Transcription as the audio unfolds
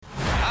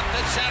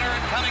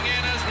Coming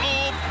in as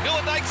Loeb.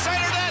 Newendijk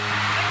centered it.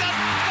 And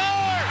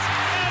scores!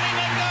 Danny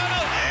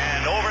McDonald!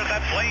 And over at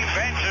that Flame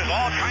bench, there's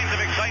all kinds of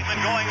excitement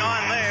going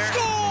on there.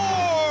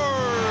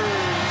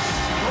 Scores!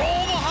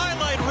 Roll the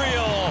highlight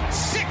reel.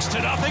 6-0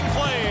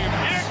 Flame.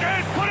 Here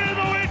goes, put it in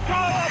the win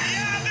column.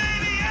 Yeah,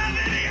 baby, yeah,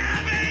 baby,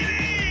 yeah,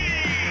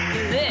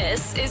 baby.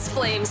 This is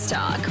Flames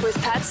Talk with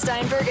Pat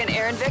Steinberg and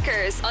Aaron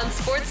Vickers on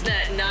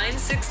Sportsnet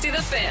 960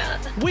 The Fan.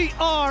 We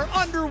are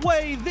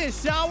underway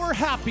this hour.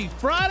 Happy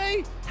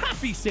Friday.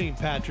 Happy St.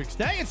 Patrick's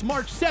Day. It's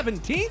March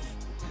 17th,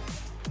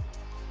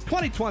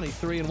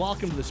 2023, and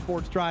welcome to the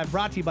Sports Drive,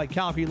 brought to you by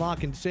Calgary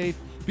Lock and Safe.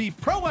 Be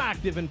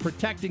proactive in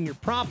protecting your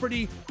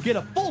property. Get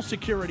a full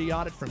security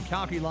audit from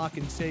Calgary Lock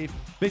and Safe.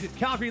 Visit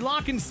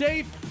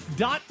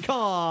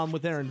CalgaryLockandSafe.com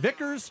with Aaron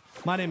Vickers.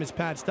 My name is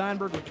Pat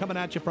Steinberg. We're coming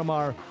at you from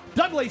our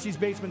Doug Lacey's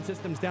Basement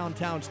Systems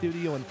downtown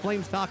studio, and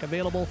Flames Talk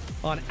available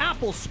on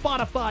Apple,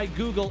 Spotify,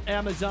 Google,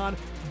 Amazon.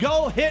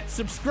 Go hit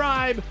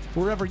subscribe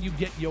wherever you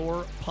get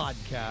your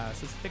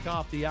podcasts. Let's kick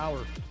off the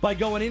hour by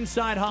going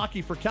inside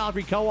hockey for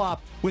Calgary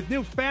Co-op. With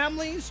new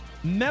families,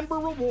 member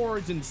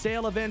rewards, and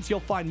sale events,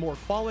 you'll find more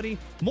quality,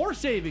 more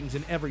savings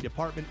in every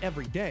department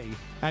every day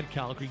at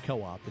Calgary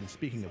Co-op. And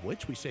speaking of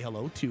which, we say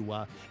hello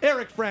to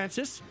Eric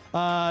Francis.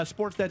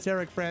 Sportsnet's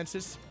Eric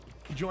Francis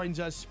joins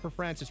us for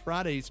Francis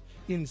Fridays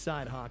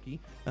Inside Hockey.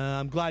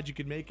 I'm glad you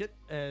could make it,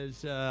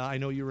 as I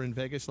know you were in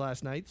Vegas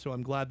last night, so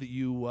I'm glad that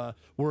you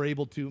were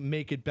able to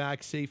make it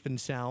back safe and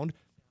sound.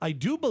 I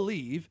do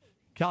believe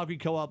Calgary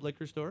Co-op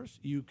liquor stores,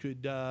 you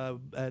could,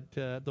 at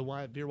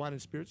the beer, wine,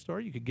 and spirit store,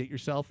 you could get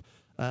yourself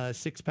a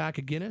 6-pack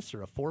of Guinness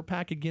or a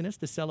 4-pack of Guinness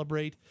to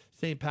celebrate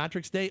St.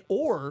 Patrick's Day,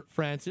 or,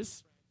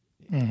 Francis,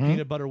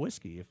 peanut butter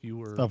whiskey. If you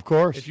were, of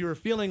course, if you were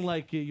feeling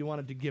like you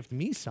wanted to gift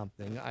me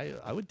something,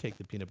 I would take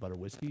the peanut butter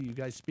whiskey. You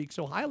guys speak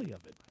so highly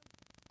of it.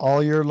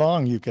 All year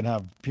long, you can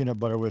have peanut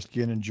butter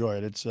whiskey and enjoy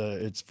it.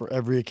 It's for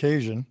every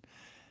occasion.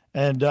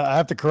 And I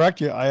have to correct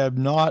you. I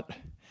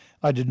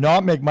did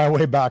not make my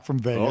way back from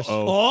Vegas.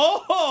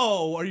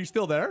 Oh, are you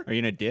still there? Are you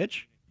in a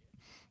ditch?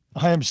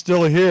 I am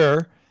still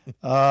here.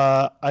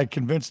 I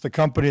convinced the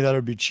company that it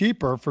would be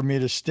cheaper for me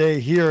to stay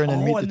here and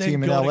then meet the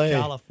team in LA.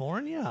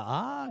 California.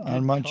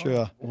 On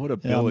Montreal. What a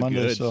bill of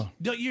goods. So.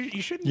 No,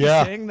 you shouldn't be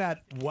saying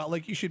that. Well,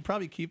 like, you should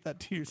probably keep that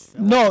to yourself.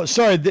 No,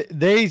 sorry.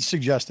 They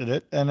suggested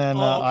it. And then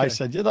okay. I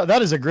said, yeah,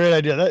 that is a great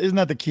idea. Isn't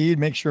that the key?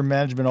 Make sure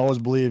management always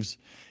believes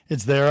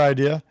it's their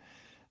idea.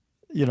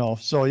 You know,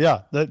 so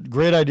yeah, that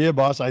great idea,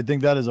 boss. I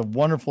think that is a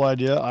wonderful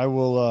idea. I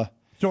will.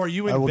 So are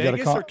you in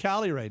Vegas or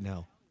Cali right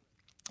now?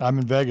 I'm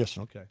in Vegas.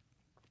 Okay.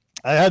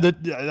 I had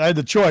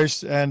the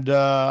choice, and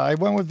I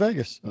went with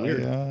Vegas.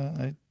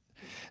 Hey,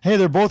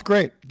 they're both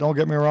great. Don't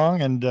get me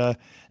wrong. And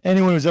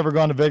anyone who's ever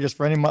gone to Vegas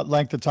for any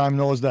length of time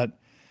knows that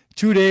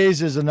 2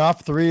 days is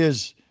enough. 3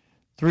 is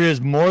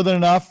more than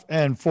enough,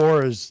 and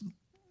 4 is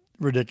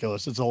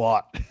ridiculous. It's a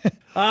lot.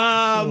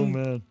 Oh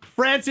man.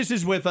 Francis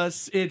is with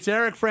us. It's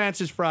Eric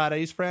Francis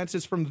Fridays.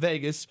 Francis from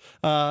Vegas.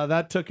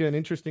 That took an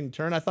interesting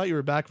turn. I thought you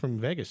were back from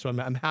Vegas, so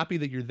I'm happy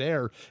that you're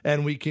there,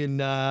 and we can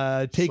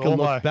take a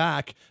look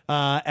back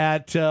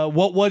at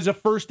what was a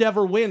first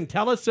ever win.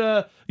 Tell us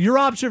your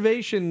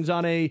observations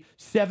on a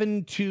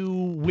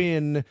 7-2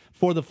 win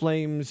for the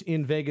Flames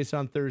in Vegas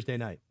on Thursday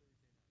night.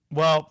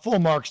 Well, full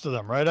marks to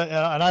them, right?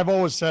 And I've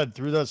always said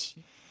through this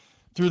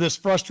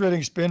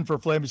frustrating spin for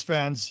Flames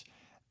fans,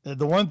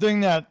 the one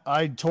thing that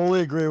I totally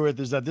agree with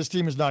is that this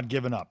team has not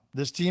given up.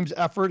 This team's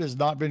effort has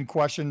not been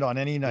questioned on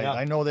any night. Yeah.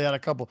 I know they had a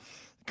couple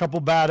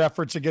bad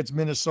efforts against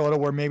Minnesota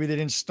where maybe they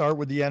didn't start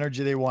with the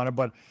energy they wanted,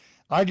 but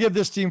I give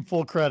this team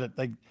full credit.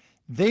 Like,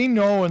 they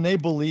know and they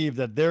believe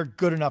that they're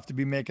good enough to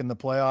be making the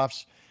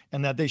playoffs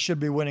and that they should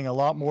be winning a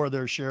lot more of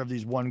their share of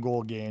these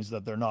 1-goal games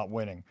that they're not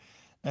winning.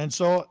 And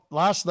so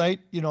last night,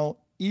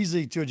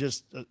 easy to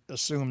just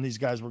assume these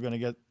guys were going to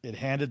get it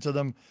handed to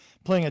them,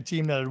 playing a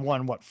team that had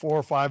won, 4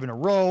 or 5 in a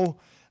row,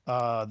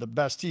 the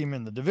best team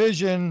in the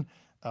division,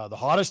 the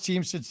hottest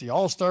team since the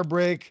All-Star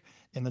break,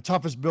 in the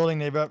toughest building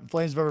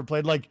Flames have ever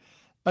played. Like,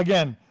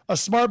 again, a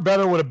smart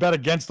bettor would have bet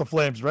against the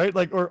Flames, right?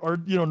 Like, or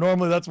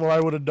normally that's what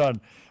I would have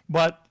done.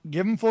 But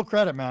give them full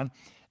credit, man.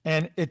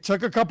 And it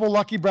took a couple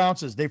lucky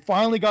bounces. They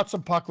finally got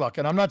some puck luck,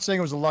 and I'm not saying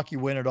it was a lucky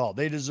win at all.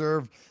 They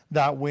deserve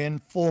that win,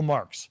 full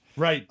marks.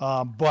 Right.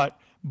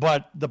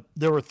 But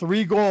there were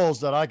 3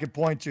 goals that I could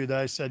point to that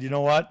I said, you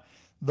know what?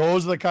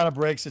 Those are the kind of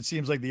breaks it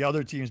seems like the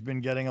other team's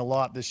been getting a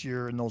lot this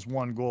year in those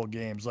 1-goal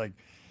games. Like,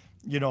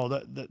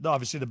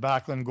 obviously the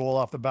Backlund goal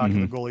off the back of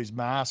the goalie's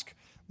mask,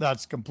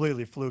 that's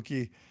completely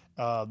fluky.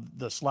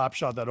 The slap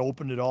shot that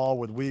opened it all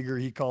with Uyghur,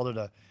 he called it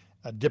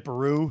a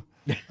dipperoo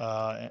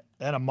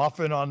and a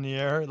muffin on the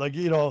air. Like,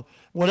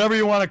 whatever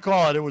you want to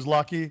call it, it was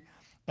lucky.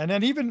 And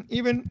then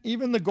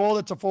even the goal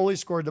that Toffoli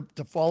scored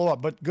to follow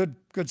up, but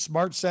good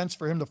smart sense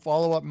for him to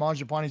follow up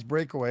Mangiapane's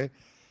breakaway,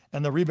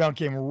 and the rebound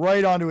came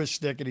right onto his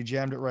stick and he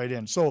jammed it right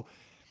in. So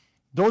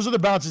those are the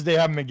bounces they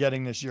haven't been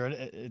getting this year. And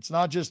it's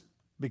not just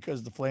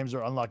because the Flames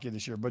are unlucky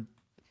this year, but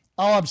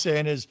all I'm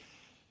saying is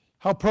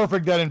how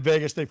perfect that in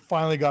Vegas they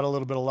finally got a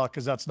little bit of luck,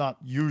 because that's not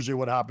usually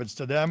what happens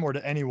to them or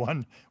to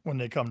anyone when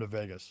they come to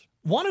Vegas.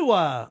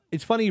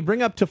 It's funny you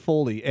bring up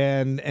Toffoli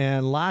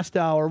and last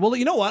hour. Well,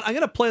 you know what? I'm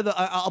gonna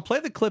I'll play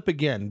the clip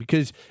again,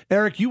 because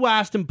Eric, you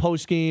asked him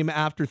post game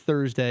after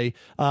Thursday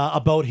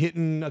about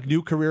hitting a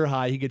new career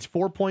high. He gets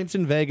 4 points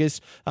in Vegas.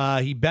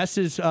 He bests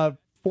his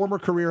former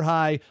career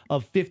high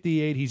of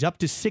 58. He's up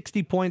to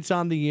 60 points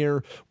on the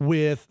year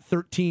with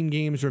 13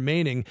 games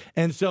remaining.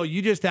 And so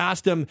you just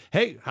asked him,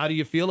 hey, how do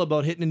you feel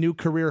about hitting a new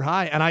career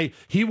high? And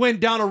he went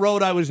down a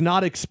road I was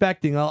not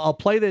expecting. I'll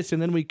play this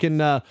and then we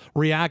can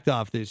react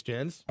off this,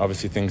 gents.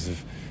 Obviously things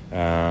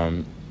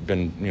have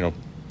been,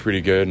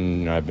 pretty good,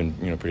 and I've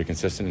been, pretty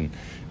consistent.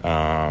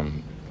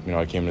 And,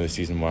 I came into the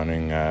season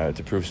wanting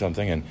to prove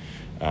something, and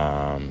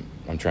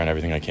I'm trying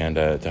everything I can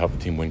to help the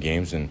team win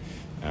games. And,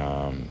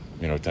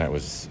 tonight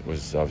was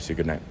obviously a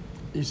good night.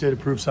 You say to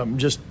prove something,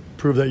 just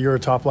prove that you're a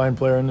top-line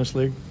player in this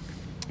league?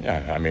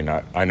 Yeah, I mean,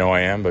 I know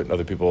I am, but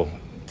other people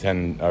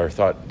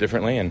thought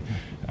differently. And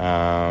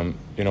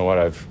you know what?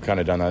 I've kind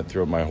of done that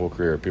throughout my whole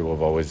career. People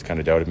have always kind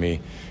of doubted me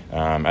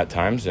at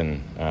times,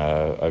 and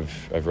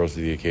I've rose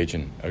to the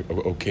occasion.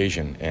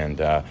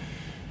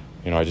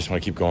 And I just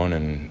want to keep going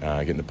and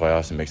get in the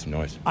playoffs and make some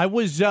noise. I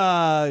was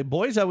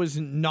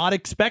not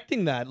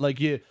expecting that. Like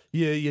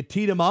you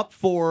teed him up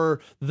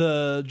for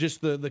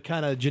the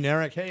kind of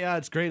generic, hey, yeah,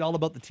 it's great, all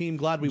about the team,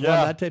 glad we won,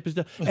 that type of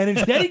stuff. And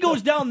instead he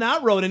goes down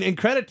that road. And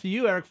credit to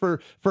you, Eric,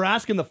 for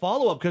asking the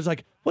follow up, because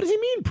what does he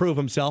mean prove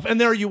himself? And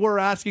there you were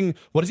asking,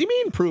 what does he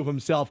mean prove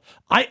himself?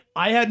 I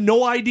had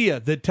no idea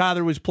that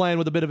Tyler was playing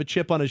with a bit of a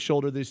chip on his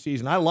shoulder this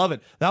season. I love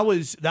it. That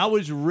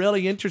was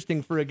really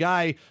interesting for a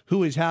guy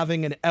who is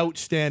having an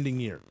outstanding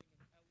year.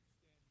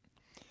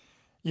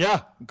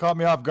 Yeah, it caught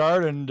me off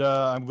guard, and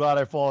I'm glad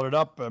I followed it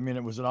up. I mean,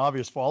 it was an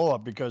obvious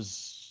follow-up,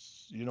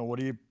 because,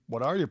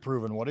 what are you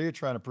proving? What are you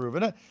trying to prove?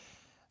 And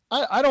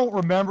I don't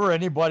remember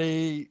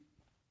anybody,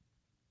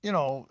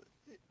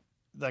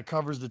 that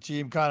covers the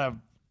team kind of,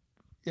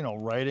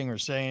 writing or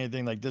saying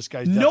anything like this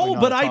guy's definitely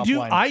not a top-line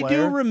player. I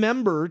do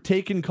remember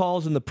taking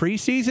calls in the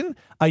preseason.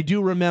 I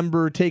do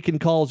remember taking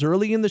calls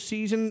early in the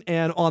season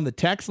and on the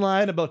text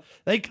line about,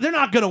 they're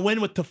not going to win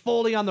with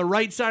Toffoli on the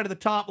right side of the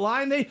top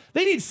line. They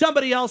need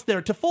somebody else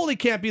there. Toffoli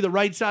can't be the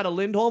right side of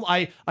Lindholm.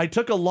 I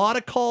took a lot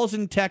of calls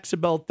and texts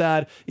about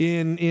that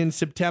in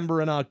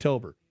September and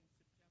October.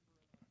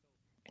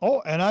 Oh,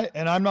 and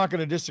I'm not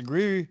going to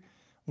disagree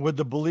with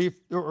the belief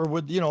or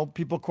with,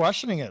 people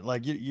questioning it.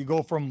 Like you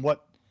go from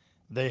what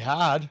they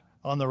had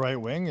on the right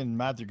wing and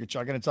Matthew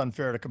Tkachuk, and it's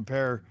unfair to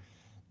compare,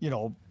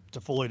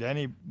 Toffoli to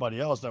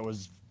anybody else that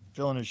was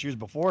filling his shoes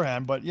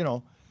beforehand. But,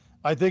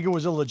 I think it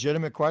was a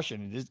legitimate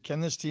question. Can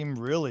this team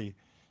really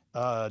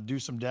do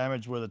some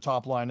damage with a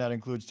top line that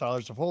includes Tyler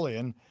Toffoli?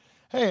 And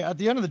hey, at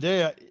the end of the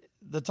day,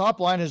 the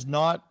top line has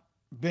not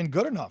been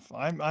good enough.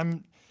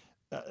 I'm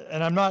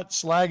not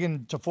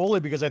slagging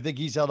Toffoli because I think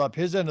he's held up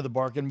his end of the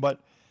bargain, but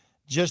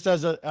just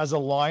as a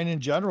line in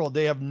general,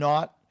 they have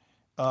not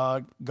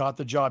got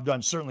the job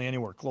done, certainly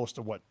anywhere close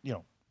to what,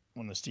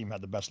 when this team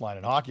had the best line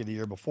in hockey the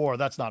year before.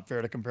 That's not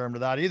fair to compare him to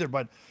that either.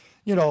 But,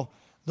 the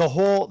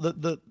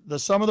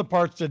sum of the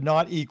parts did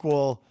not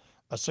equal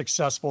a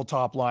successful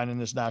top line in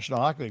this National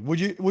Hockey League.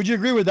 Would you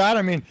agree with that?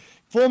 I mean,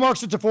 full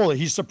marks to Toffoli.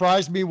 He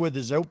surprised me with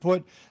his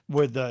output,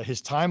 with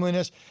his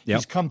timeliness. Yep.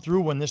 He's come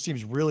through when this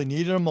team's really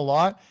needed him a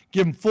lot.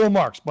 Give him full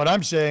marks. But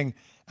I'm saying,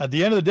 at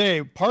the end of the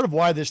day, part of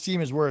why this team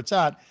is where it's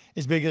at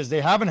is because they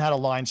haven't had a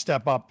line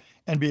step up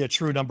and be a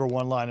true number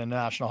one line in the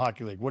National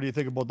Hockey League. What do you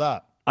think about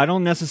that? I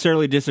don't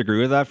necessarily disagree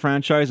with that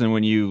franchise. And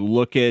when you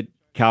look at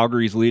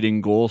Calgary's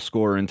leading goal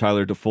scorer in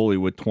Tyler Toffoli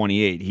with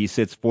 28, he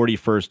sits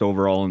 41st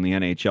overall in the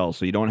NHL.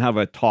 So you don't have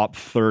a top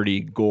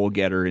 30 goal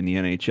getter in the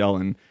NHL.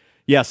 And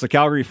yes, the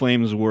Calgary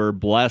Flames were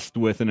blessed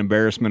with an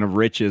embarrassment of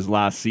riches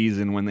last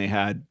season when they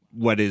had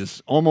what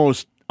is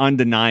almost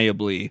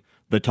undeniably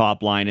the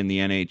top line in the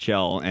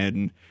NHL,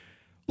 and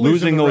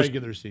losing those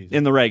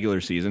in the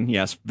regular season.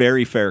 Yes,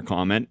 very fair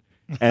comment.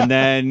 And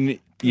then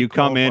you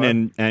come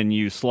in and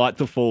you slot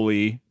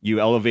Toffoli,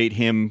 you elevate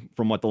him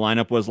from what the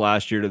lineup was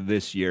last year to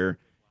this year,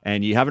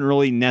 and you haven't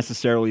really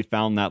necessarily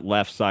found that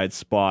left side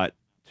spot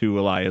to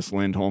Elias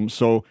Lindholm.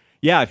 So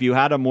yeah, if you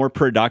had a more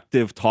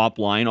productive top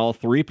line, all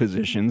three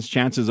positions,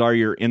 chances are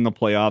you're in the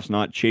playoffs,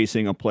 not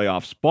chasing a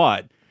playoff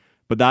spot.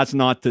 But that's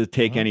not to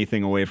take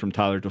anything away from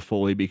Tyler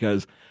Toffoli,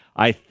 because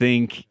I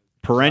think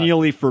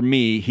perennially for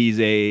me, he's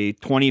a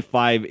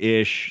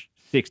 25-ish,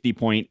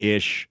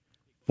 60-point-ish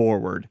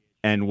forward.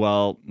 And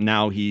well,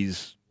 now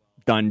he's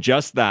done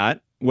just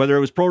that, whether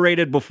it was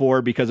prorated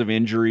before because of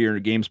injury or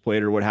games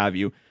played or what have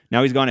you.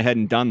 Now he's gone ahead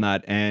and done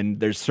that. And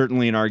there's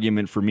certainly an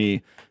argument for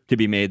me to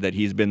be made that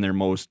he's been their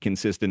most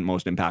consistent,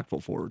 most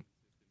impactful forward.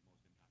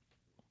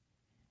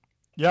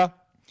 Yeah,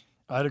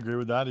 I'd agree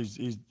with that.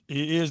 He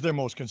is their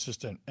most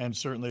consistent and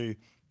certainly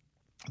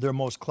their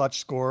most clutch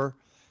scorer.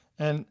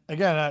 And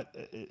again,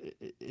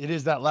 it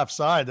is that left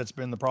side that's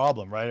been the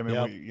problem, right? I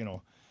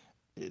mean,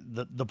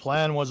 the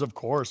plan was, of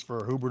course,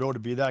 for Huberdeau to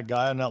be that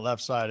guy on that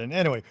left side. And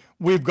anyway,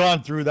 we've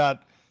gone through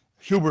that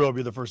Hubert will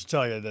be the first to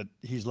tell you that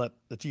he's let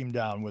the team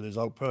down with his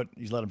output.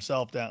 He's let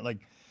himself down. Like,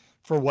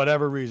 for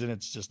whatever reason,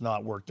 it's just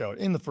not worked out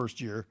in the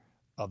first year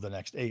of the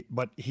next 8.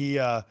 But he,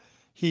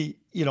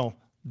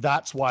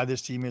 that's why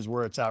this team is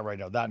where it's at right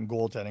now. That and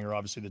goaltending are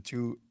obviously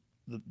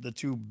the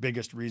two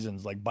biggest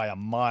reasons, like by a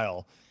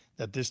mile,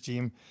 that this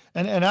team,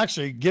 and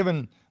actually,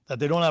 given that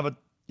they don't have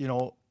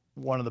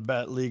one of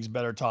the league's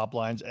better top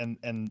lines,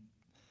 and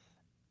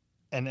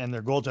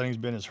their goaltending has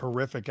been as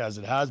horrific as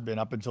it has been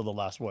up until the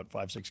last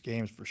 5-6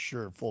 games, for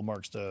sure. Full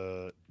marks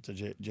to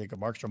Jacob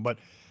Markstrom, but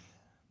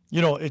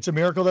it's a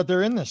miracle that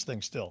they're in this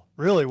thing still.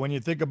 Really, when you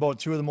think about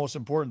two of the most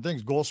important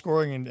things, goal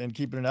scoring and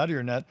keeping it out of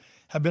your net,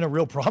 have been a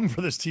real problem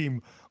for this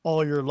team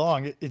all year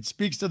long. It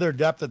speaks to their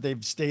depth that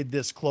they've stayed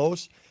this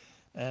close.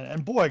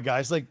 And boy,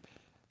 guys, like,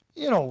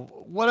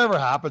 whatever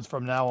happens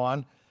from now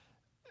on,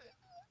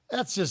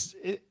 that's just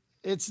it.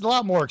 It's a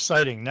lot more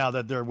exciting now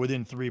that they're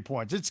within 3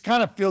 points. It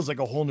kind of feels like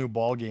a whole new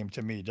ball game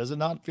to me. Does it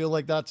not feel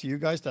like that to you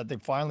guys, that they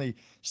finally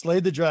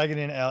slayed the Dragon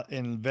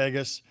in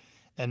Vegas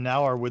and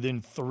now are within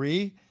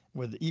 3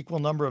 with equal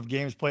number of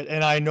games played?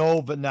 And I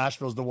know that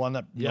Nashville's the one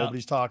that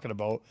nobody's talking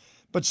about,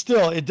 but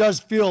still, it does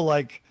feel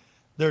like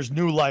there's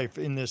new life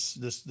in this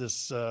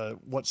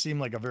what seemed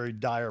like a very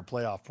dire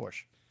playoff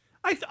push.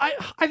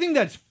 I think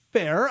that's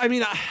fair. I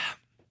mean,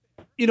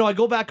 I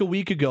go back 1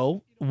 week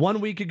ago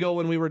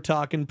when we were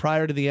talking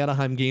prior to the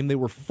Anaheim game, they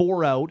were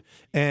 4 out,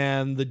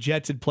 and the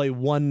Jets had played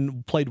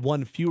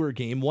one fewer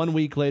game. 1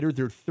 week later,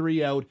 they're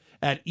 3 out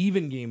at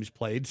even games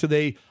played. So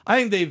I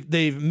think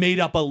they've made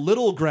up a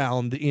little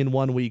ground in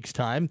 1 week's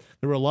time.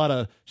 There were a lot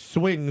of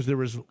swings. There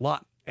was a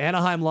lot.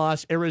 Anaheim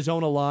loss,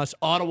 Arizona loss,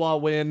 Ottawa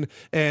win,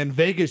 and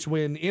Vegas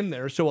win in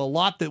there. So a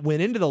lot that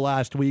went into the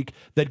last week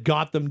that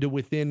got them to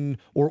within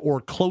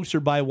or closer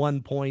by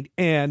 1 point,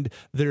 and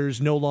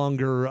there's no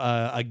longer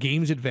a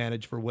games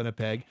advantage for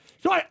Winnipeg.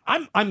 So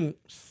I'm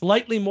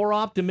slightly more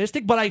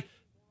optimistic, but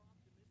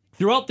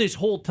throughout this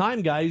whole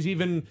time, guys,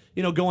 even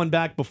going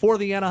back before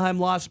the Anaheim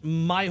loss,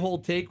 my whole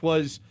take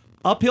was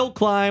uphill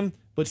climb,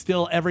 but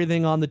still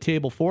everything on the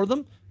table for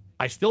them.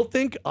 I still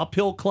think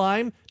uphill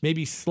climb,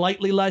 maybe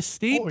slightly less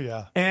steep,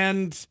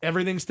 and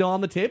everything's still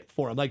on the table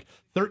for him. Like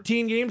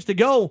 13 games to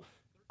go.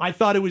 I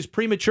thought it was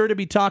premature to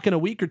be talking a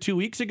week or 2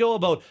 weeks ago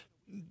about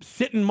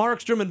sitting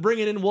Markstrom and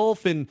bringing in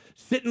Wolf and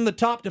sitting the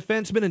top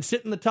defensemen and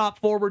sitting the top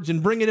forwards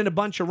and bringing in a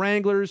bunch of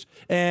Wranglers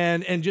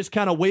and just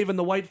kind of waving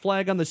the white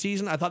flag on the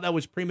season. I thought that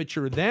was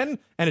premature then,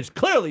 and it's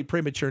clearly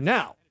premature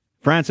now.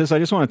 Francis, I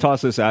just want to toss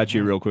this at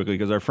you real quickly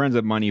because our friends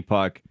at Money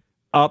Puck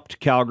upped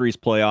Calgary's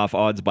playoff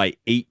odds by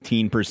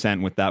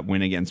 18% with that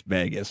win against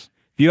Vegas.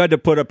 If you had to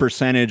put a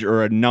percentage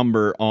or a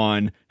number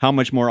on how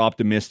much more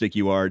optimistic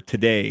you are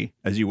today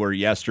as you were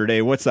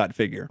yesterday, what's that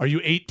figure? Are you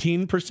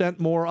 18%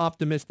 more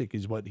optimistic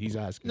is what he's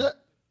asking.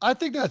 I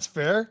think that's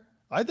fair.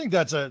 I think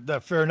that's a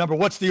fair number.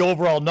 What's the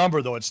overall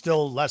number, though? It's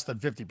still less than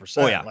 50%.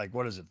 Oh, yeah. Like,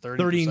 what is it, 30%?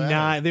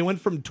 39. They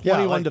went from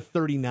 21 to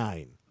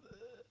 39.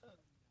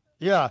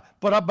 Yeah,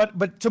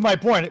 but to my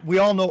point, we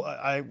all know,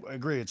 I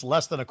agree, it's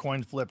less than a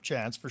coin flip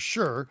chance for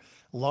sure.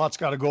 A lot's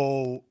got to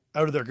go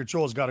out of their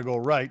control, has got to go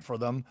right for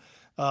them.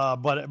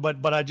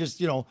 But I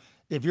just,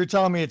 if you're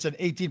telling me it's an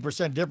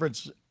 18%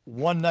 difference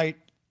one night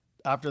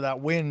after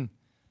that win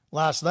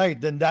last night,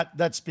 then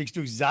that speaks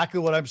to exactly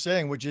what I'm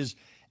saying, which is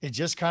it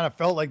just kind of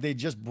felt like they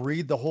just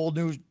breathed a whole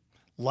new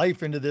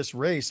life into this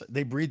race.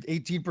 They breathed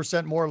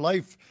 18% more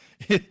life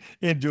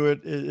into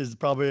it is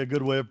probably a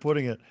good way of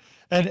putting it.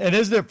 And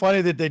isn't it funny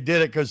that they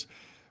did it? Because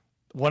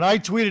when I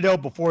tweeted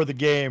out before the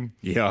game,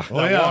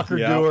 Walker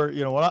Dewar,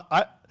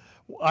 when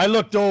I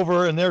looked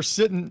over and they're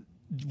sitting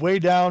way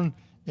down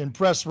in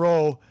press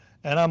row,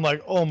 and I'm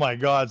like, oh my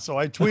God. So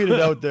I tweeted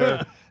out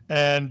there,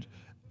 and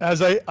as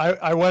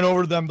I went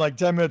over to them like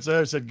 10 minutes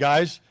later, I said,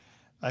 guys,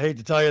 I hate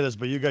to tell you this,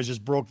 but you guys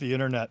just broke the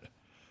internet.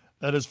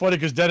 And it's funny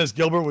because Dennis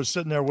Gilbert was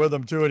sitting there with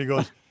them too, and he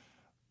goes,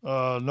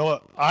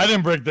 no, I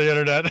didn't break the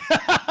internet.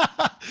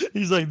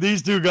 He's like,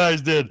 these two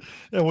guys did.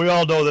 And we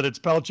all know that it's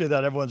Pelche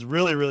that everyone's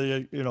really,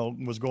 really,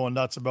 was going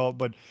nuts about.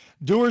 But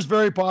Dewar's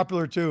very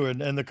popular too.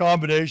 And the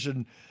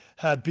combination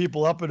had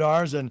people up in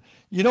arms. And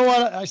you know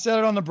what? I said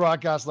it on the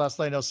broadcast last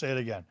night, and I'll say it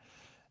again.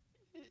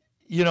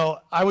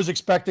 I was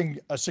expecting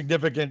a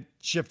significant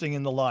shifting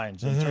in the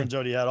lines. And it turns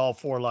out he had all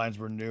 4 lines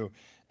were new.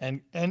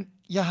 And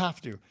you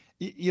have to.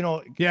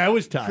 Yeah, it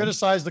was time.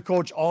 Criticize the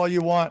coach all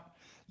you want.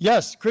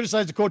 Yes,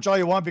 criticize the coach all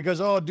you want because,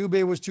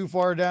 Dubé was too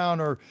far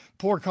down, or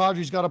poor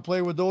Kadri's got to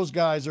play with those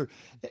guys, or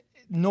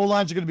no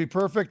lines are going to be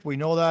perfect. We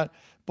know that.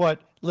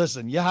 But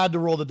listen, you had to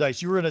roll the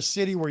dice. You were in a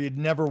city where you'd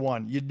never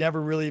won. You'd never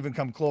really even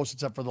come close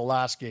except for the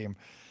last game.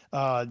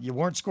 You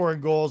weren't scoring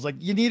goals. Like,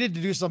 you needed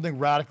to do something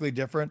radically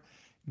different.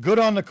 Good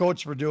on the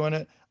coach for doing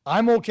it.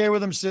 I'm okay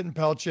with him sitting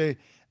Pelche,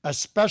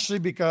 especially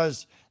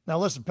because, now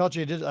listen,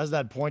 Pelche hasn't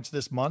had points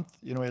this month.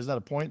 He hasn't had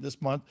a point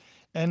this month.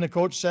 And the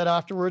coach said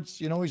afterwards,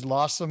 he's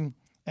lost some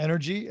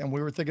energy, and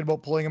we were thinking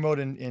about pulling him out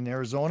in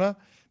Arizona,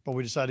 but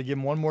we decided to give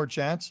him one more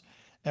chance.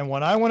 And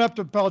when I went up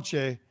to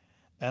Pelche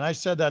and I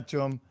said that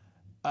to him,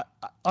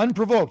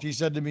 unprovoked, he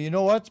said to me, you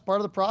know what? It's part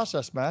of the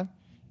process, man.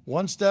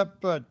 One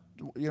step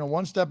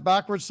one step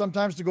backwards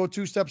sometimes to go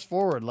 2 steps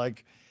forward.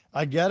 Like,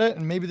 I get it,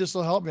 and maybe this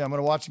will help me. I'm going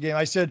to watch the game.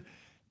 I said,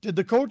 did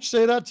the coach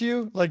say that to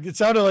you? Like, it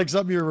sounded like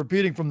something you were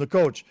repeating from the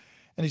coach.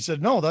 And he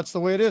said, no, that's the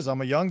way it is.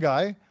 I'm a young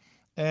guy.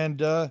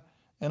 And I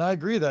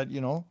agree that,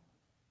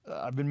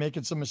 I've been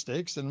making some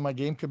mistakes and my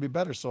game could be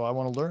better. So I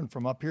want to learn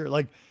from up here.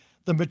 Like,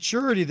 the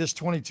maturity this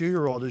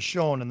 22-year-old has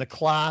shown, and the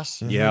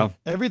class,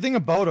 everything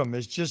about him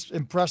has just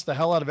impressed the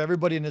hell out of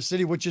everybody in the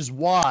city, which is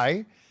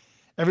why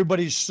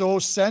everybody's so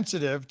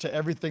sensitive to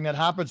everything that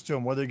happens to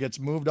him, whether he gets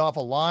moved off a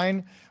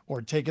line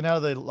or taken out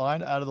of the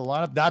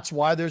lineup. That's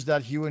why there's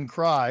that hue and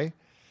cry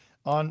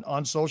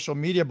on social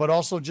media, but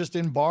also just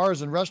in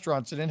bars and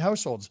restaurants and in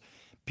households.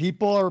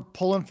 People are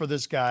pulling for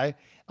this guy.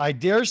 I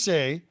dare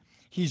say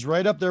he's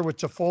right up there with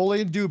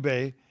Toffoli and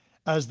Dubé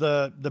as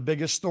the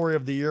biggest story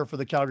of the year for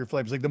the Calgary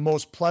Flames, like the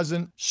most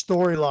pleasant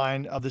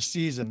storyline of the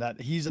season,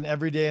 that he's an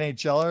everyday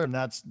NHLer and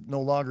that's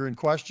no longer in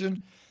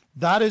question.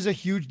 That is a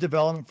huge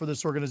development for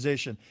this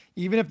organization.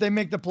 Even if they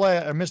make the play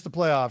or miss the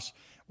playoffs,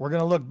 we're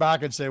going to look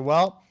back and say,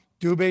 well,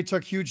 Dubé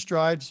took huge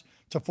strides.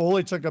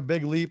 Toffoli took a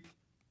big leap.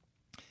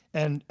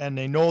 And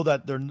they know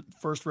that their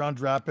first round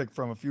draft pick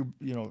from a few,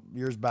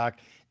 years back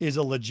is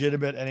a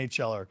legitimate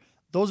NHLer.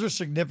 Those are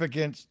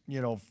significant,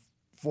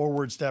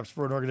 forward steps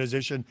for an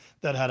organization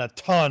that had a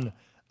ton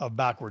of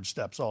backward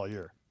steps all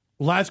year.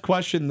 Last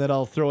question that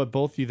I'll throw at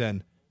both of you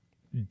then.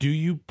 Do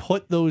you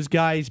put those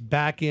guys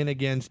back in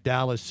against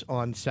Dallas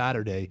on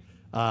Saturday,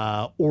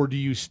 or do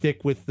you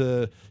stick with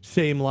the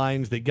same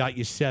lines that got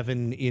you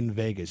 7 in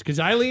Vegas? Because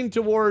I lean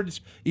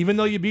towards, even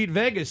though you beat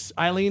Vegas,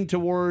 I lean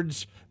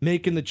towards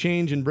making the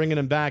change and bringing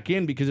them back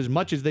in, because as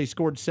much as they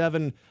scored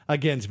 7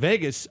 against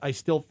Vegas, I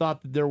still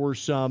thought that there were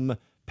some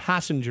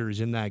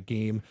passengers in that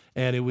game,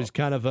 and it was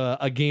kind of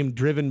a game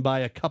driven by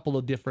a couple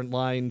of different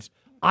lines.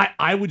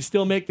 I would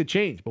still make the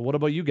change, but what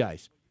about you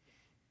guys?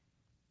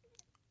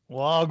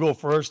 Well, I'll go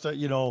first.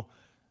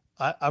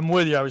 I'm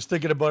with you. I was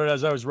thinking about it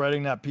as I was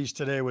writing that piece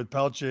today with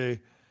Pelche.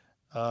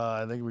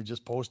 I think we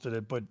just posted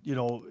it, but you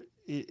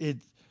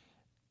win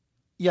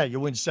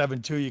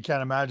 7-2. You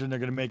can't imagine they're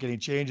going to make any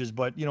changes,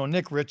 but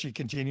Nick Ritchie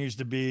continues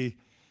to be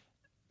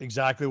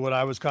exactly what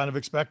I was kind of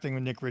expecting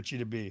with Nick Ritchie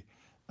to be,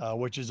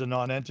 which is a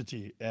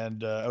non-entity.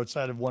 And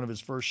outside of one of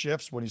his first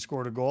shifts when he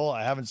scored a goal,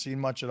 I haven't seen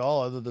much at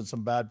all other than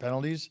some bad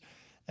penalties.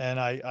 And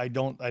I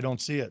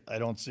don't see it.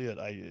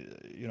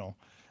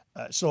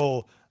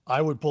 So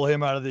I would pull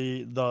him out of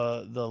the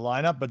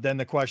lineup. But then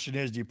the question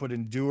is, do you put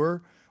in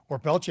Dewar or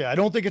Pelche? I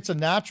don't think it's a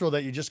natural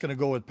that you're just going to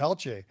go with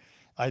Pelche.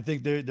 I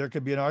think there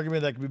could be an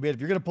argument that could be made.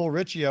 If you're going to pull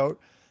Ritchie out,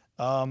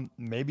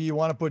 maybe you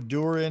want to put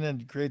Dewar in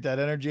and create that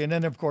energy. And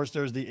then, of course,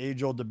 there's the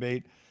age-old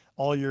debate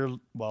all year,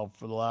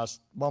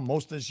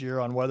 most this year,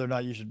 on whether or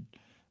not you should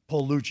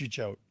pull Lucic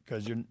out,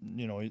 because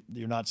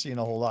you're not seeing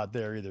a whole lot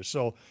there either.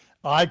 So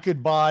I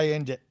could buy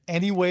into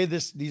any way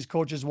these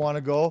coaches want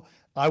to go.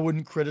 I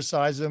wouldn't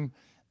criticize them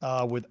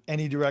with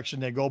any direction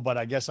they go, but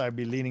I guess I'd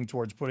be leaning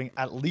towards putting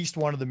at least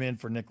one of them in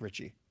for Nick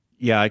Ritchie.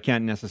 Yeah, I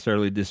can't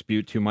necessarily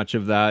dispute too much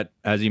of that.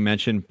 As you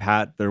mentioned,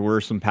 Pat, there were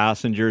some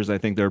passengers. I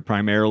think they're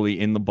primarily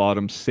in the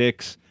bottom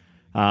 6.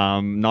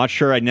 Not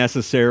sure I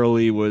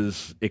necessarily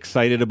was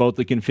excited about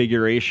the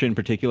configuration,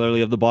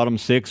 particularly of the bottom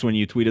 6, when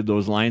you tweeted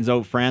those lines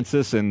out,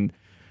 Francis, and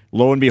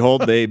lo and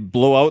behold, they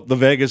blow out the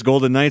Vegas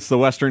Golden Knights, the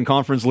Western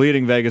Conference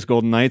leading Vegas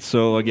Golden Knights.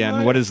 So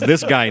again, what does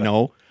this guy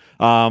know?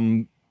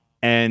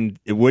 And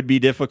it would be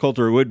difficult,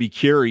 or it would be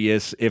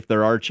curious if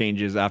there are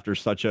changes after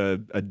such a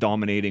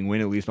dominating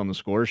win, at least on the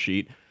score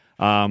sheet.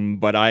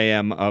 But I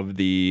am of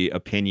the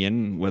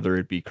opinion, whether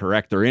it be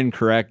correct or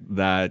incorrect,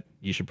 that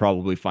you should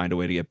probably find a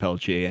way to get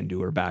Pelche and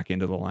Dewar back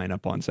into the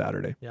lineup on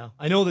Saturday. Yeah,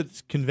 I know that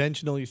it's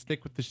conventional. You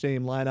stick with the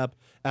same lineup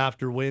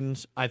after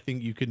wins. I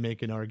think you could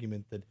make an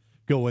argument that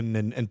going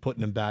and putting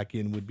them back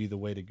in would be the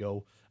way to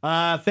go.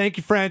 Thank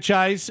you,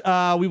 franchise.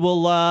 We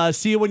will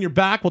see you when you're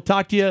back. We'll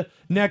talk to you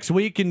next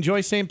week.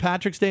 Enjoy St.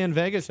 Patrick's Day in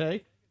Vegas,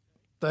 hey?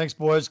 Thanks,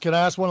 boys. Can I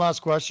ask one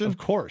last question? Of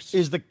course.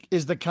 Is the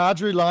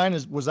Kadri line,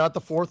 was that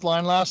the 4th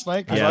line last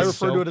night? Because I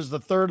referred to it as the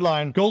 3rd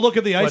line. Go look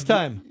at the ice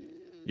time.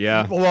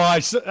 Yeah.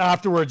 Well,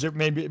 afterwards it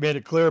made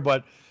it clear,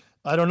 but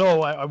I don't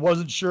know. I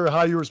wasn't sure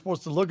how you were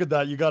supposed to look at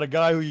that. You got a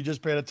guy who you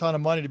just paid a ton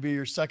of money to be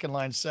your second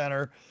line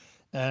center.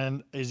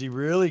 And is he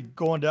really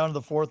going down to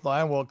the 4th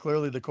line? Well,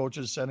 clearly the coach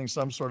is sending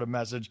some sort of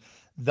message.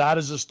 That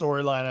is a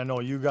storyline I know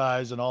you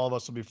guys and all of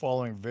us will be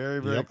following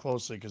very, very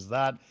closely, because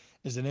that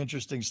is an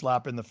interesting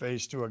slap in the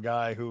face to a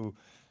guy who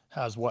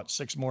has,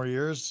 6 more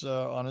years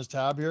on his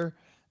tab here?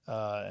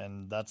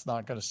 And that's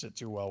not going to sit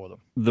too well with him.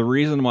 The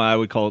reason why I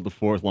would call it the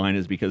 4th line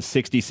is because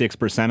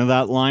 66% of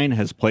that line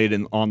has played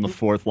on the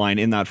 4th line,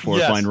 in that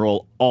 4th line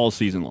role all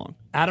season long.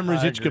 Adam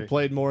Ruzicka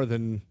played more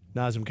than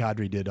Nazem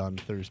Kadri did on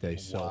Thursday.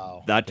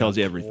 So that tells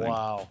you everything.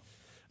 Wow.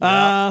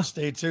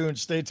 Stay tuned.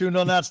 Stay tuned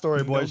on that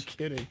story, boys. No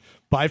kidding.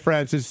 Bye,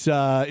 Francis.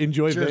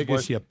 Enjoy Cheers, Vegas,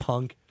 boys. you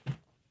punk.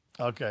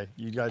 Okay,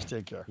 you guys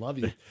take care. Love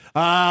you.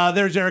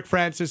 There's Eric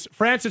Francis.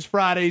 Francis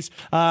Fridays.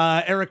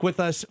 Eric with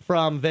us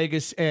from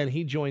Vegas, and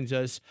he joins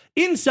us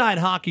inside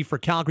hockey for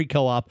Calgary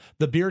Co-op.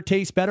 The beer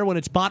tastes better when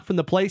it's bought from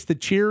the place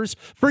that cheers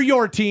for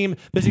your team.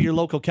 Visit your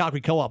local Calgary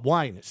Co-op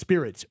wine,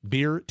 spirits,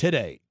 beer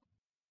today.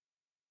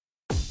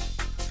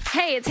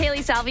 Hey, it's Haley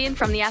Salvian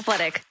from The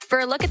Athletic. For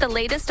a look at the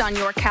latest on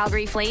your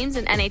Calgary Flames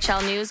and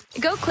NHL news,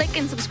 go click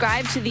and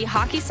subscribe to the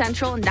Hockey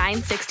Central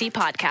 960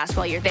 podcast.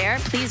 While you're there,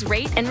 please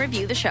rate and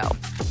review the show.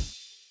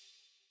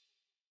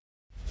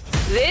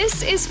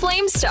 This is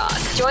Flames Talk.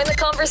 Join the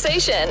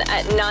conversation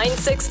at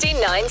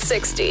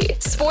 960-960.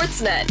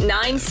 Sportsnet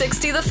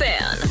 960 The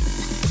Fan.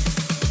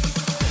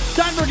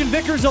 Steinberg and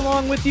Vickers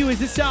along with you as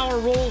this hour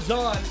rolls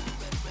on.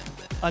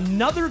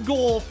 Another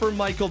goal for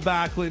Michael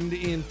Backlund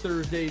in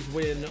Thursday's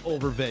win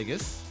over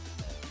Vegas.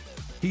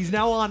 He's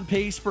now on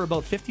pace for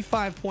about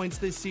 55 points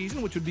this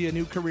season, which would be a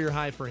new career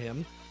high for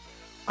him.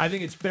 I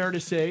think it's fair to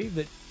say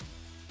that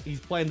he's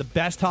playing the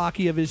best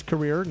hockey of his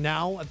career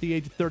now at the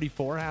age of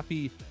 34.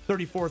 Happy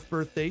 34th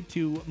birthday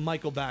to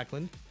Michael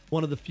Backlund,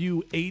 one of the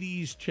few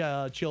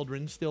 80s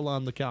children still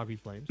on the Calgary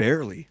Flames.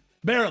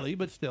 Barely,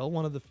 but still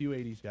one of the few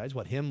 80s guys.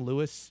 What, him,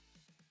 Lewis,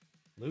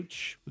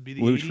 Luch would be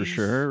the Luch 80s. for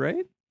sure,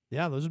 right?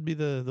 Yeah, those would be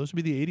the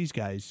 80s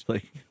guys.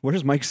 Like,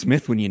 where's Mike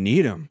Smith when you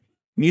need him?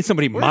 You need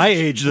somebody my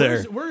age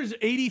there. Where's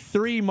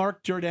 83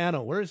 Mark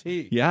Giordano? Where's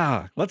he?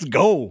 Yeah, let's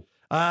go.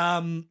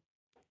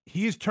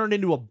 He's turned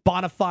into a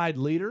bona fide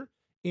leader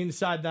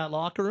inside that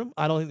locker room.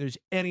 I don't think there's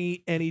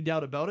any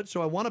doubt about it.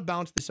 So I want to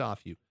bounce this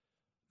off you.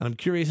 And I'm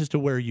curious as to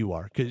where you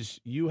are, because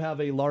you have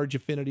a large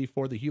affinity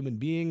for the human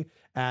being,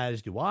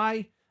 as do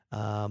I.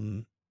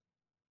 I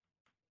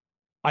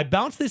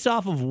bounced this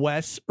off of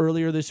Wes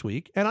earlier this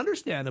week, and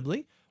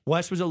understandably,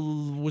 Wes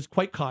was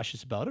quite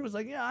cautious about it. It was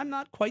like, yeah, I'm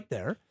not quite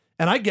there.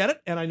 And I get it,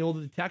 and I know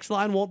that the text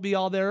line won't be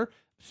all there.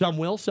 Some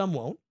will, some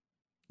won't.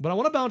 But I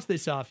want to bounce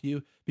this off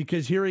you,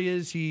 because here he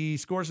is. He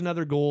scores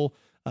another goal.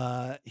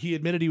 He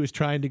admitted he was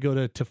trying to go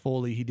to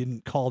Toffoli. He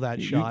didn't call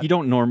that shot. You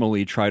don't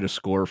normally try to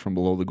score from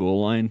below the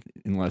goal line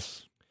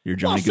unless you're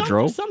Johnny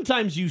Gaudreau.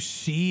 Sometimes you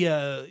see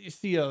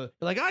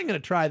like, I'm going to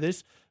try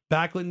this.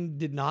 Backlund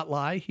did not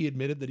lie. He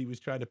admitted that he was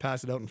trying to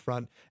pass it out in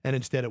front, and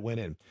instead it went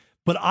in.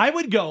 But I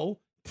would go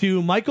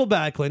to Michael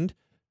Backlund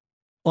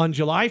on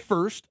July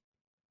 1st.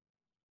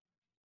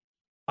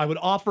 I would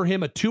offer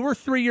him a 2 or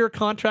 3 year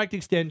contract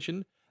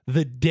extension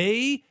the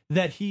day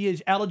that he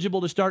is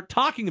eligible to start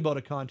talking about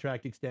a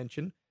contract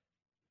extension.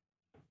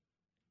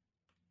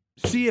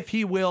 See if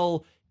he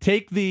will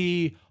take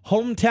the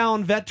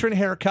hometown veteran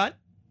haircut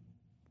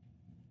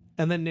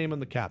and then name him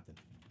the captain.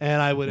 And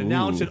I would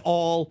announce it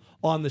all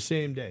on the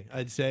same day.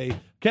 I'd say,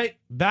 okay,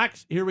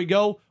 Bax, here we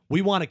go.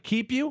 We want to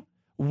keep you.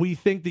 We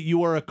think that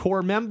you are a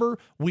core member.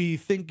 We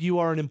think you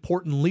are an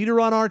important leader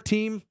on our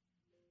team.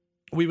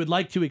 We would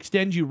like to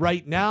extend you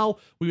right now.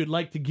 We would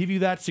like to give you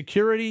that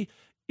security.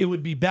 It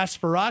would be best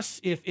for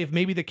us if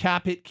maybe the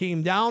cap hit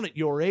came down at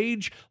your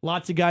age.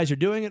 Lots of guys are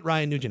doing it.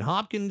 Ryan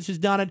Nugent-Hopkins has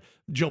done it.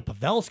 Joe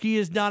Pavelski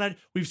has done it.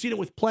 We've seen it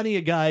with plenty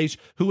of guys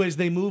who, as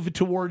they move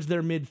towards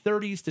their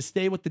mid-30s, to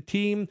stay with the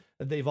team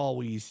that they've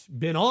always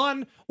been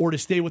on, or to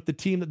stay with the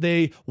team that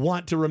they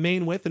want to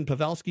remain with. In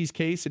Pavelski's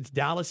case, it's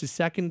Dallas'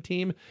 second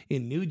team.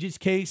 In Nugent's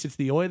case, it's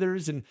the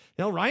Oilers. And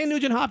Ryan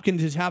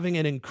Nugent-Hopkins is having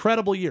an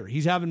incredible year.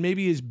 He's having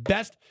maybe his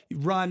best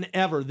run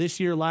ever this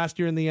year, last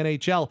year in the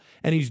NHL,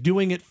 and he's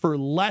doing it for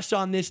less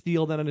on this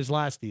deal than on his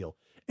last deal.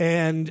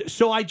 And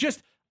so I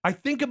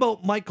think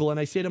about Michael, and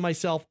I say to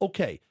myself,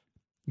 okay,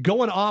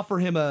 go and offer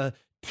him a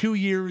 2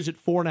 years at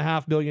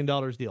 $4.5 million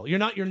deal.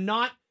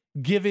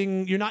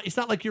 It's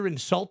not like you're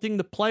insulting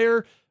the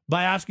player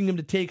by asking him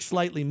to take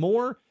slightly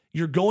more.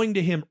 You're going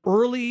to him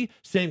early,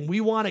 saying, we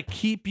want to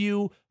keep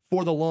you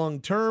for the long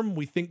term.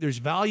 We think there's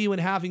value in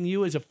having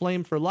you as a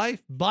Flame for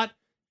life, but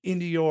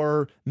into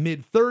your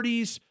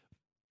mid-30s,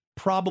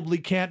 probably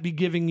can't be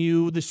giving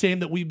you the same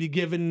that we'd be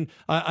giving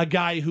a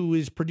guy who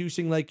is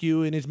producing like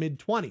you in his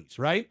mid-20s,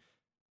 right?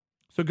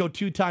 So go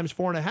 2 times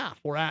 4.5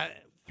 or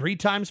 3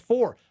 times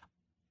 4.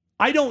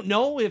 I don't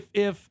know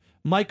if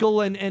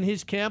Michael and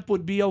his camp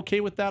would be okay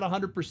with that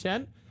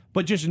 100%,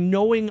 but just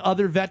knowing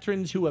other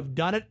veterans who have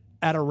done it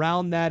at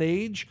around that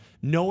age,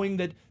 knowing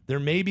that there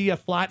may be a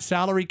flat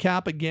salary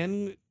cap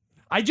again,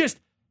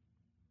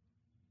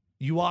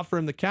 you offer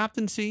him the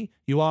captaincy,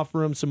 you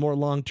offer him some more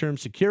long-term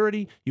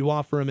security, you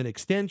offer him an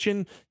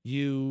extension,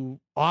 you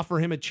offer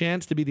him a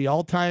chance to be the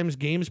all-time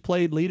games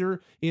played leader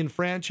in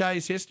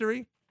franchise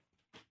history.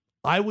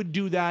 I would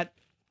do that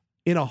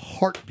in a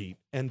heartbeat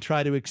and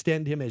try to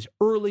extend him as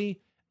early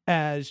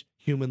as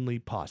humanly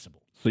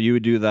possible. So you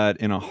would do that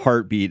in a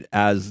heartbeat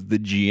as the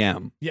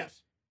GM?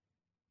 Yes.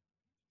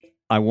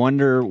 I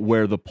wonder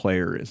where the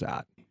player is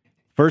at.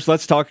 First,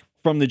 let's talk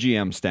from the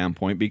GM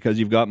standpoint, because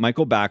you've got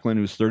Michael Backlund,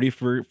 who's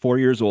 34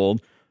 years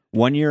old,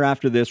 1 year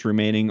after this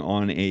remaining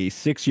on a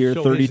 6-year,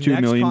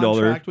 $32 million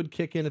contract would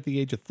kick in at the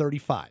age of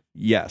 35.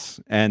 Yes,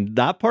 and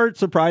that part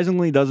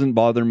surprisingly doesn't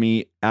bother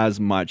me as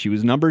much. He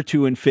was number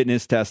 2 in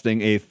fitness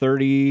testing, a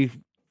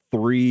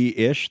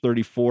 33-ish,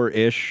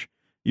 34-ish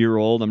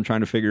 33-year-old. I'm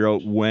trying to figure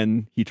out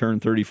when he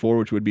turned 34,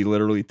 which would be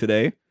literally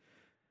today.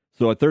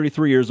 So at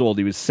 33 years old,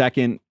 he was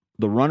second,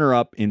 the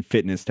runner-up in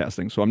fitness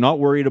testing. So I'm not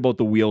worried about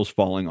the wheels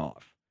falling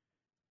off.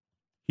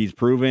 He's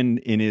proven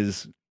in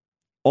his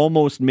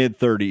almost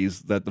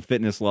mid-30s that the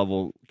fitness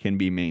level can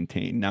be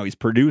maintained. Now he's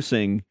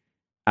producing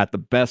at the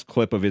best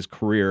clip of his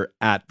career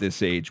at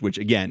this age, which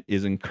again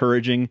is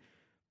encouraging.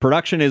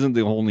 Production isn't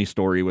the only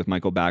story with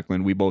Michael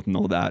Backlund. We both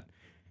know that.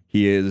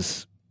 He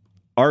is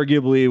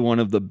arguably one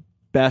of the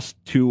best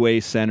two-way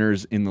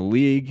centers in the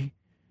league.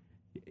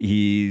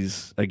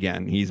 He's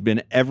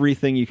been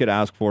everything you could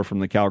ask for from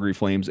the Calgary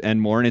Flames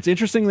and more. And it's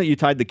interesting that you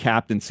tied the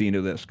captaincy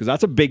into this, because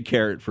that's a big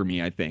carrot for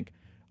me, I think.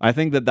 I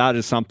think that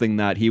is something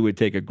that he would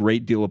take a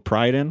great deal of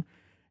pride in.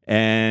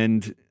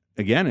 And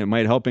again, it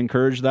might help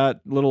encourage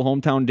that little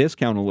hometown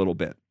discount a little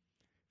bit.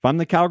 If I'm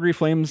the Calgary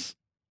Flames,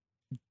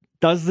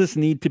 does this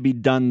need to be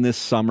done this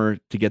summer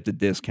to get the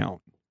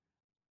discount?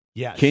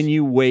 Yes. Can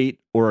you wait,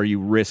 or are you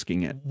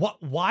risking it?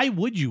 Why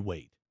would you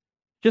wait?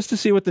 Just to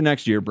see what the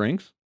next year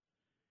brings.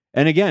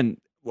 And again,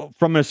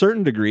 from a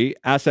certain degree,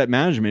 asset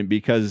management,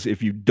 because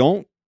if you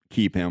don't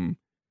keep him,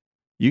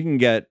 you can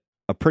get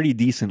a pretty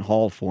decent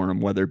haul for him,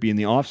 whether it be in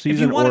the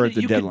offseason or at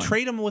the deadline. You could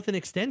trade him with an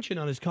extension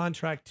on his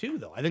contract too,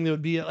 though. I think that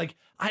would be like,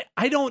 I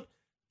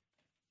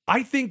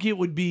think it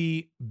would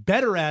be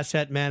better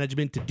asset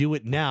management to do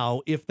it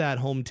now if that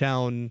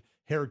hometown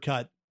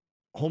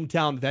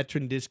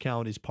veteran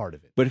discount is part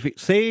of it. But if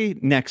say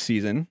next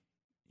season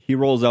he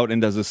rolls out and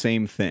does the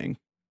same thing,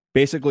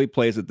 basically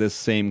plays at this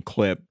same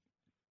clip,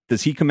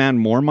 does he command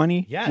more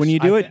money when you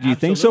do it? Do you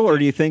think so, or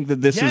do you think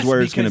that this is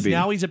where it's going to be?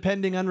 Now he's a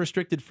pending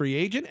unrestricted free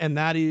agent, and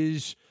that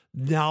is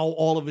now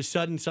all of a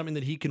sudden something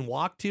that he can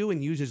walk to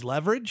and use his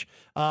leverage.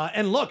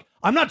 And look,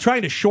 I'm not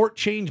trying to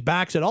shortchange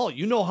backs at all.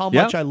 You know how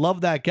much I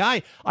love that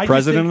guy.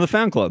 President of the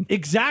fan club.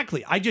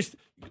 Exactly.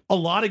 A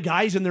lot of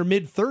guys in their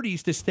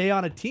mid-30s to stay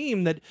on a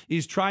team that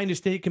is trying to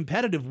stay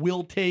competitive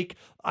will take.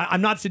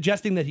 I'm not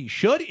suggesting that he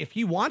should. If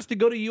he wants to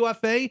go to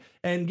UFA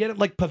and get it,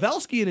 like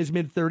Pavelski in his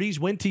mid-30s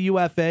went to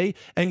UFA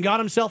and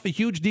got himself a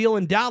huge deal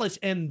in Dallas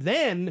and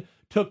then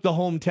took the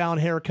hometown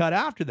haircut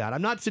after that.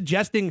 I'm not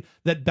suggesting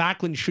that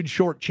Backlund should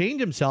shortchange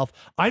himself.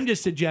 I'm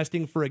just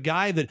suggesting for a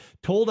guy that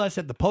told us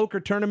at the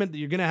poker tournament that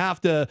you're going to have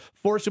to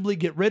forcibly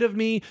get rid of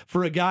me,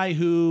 for a guy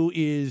who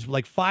is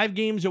like 5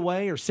 games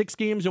away or 6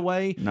 games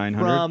away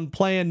from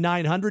playing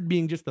 900,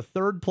 being just the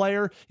third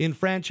player in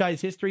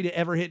franchise history to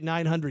ever hit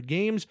 900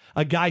 games,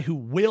 a guy who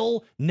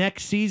will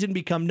next season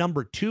become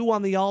number 2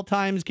 on the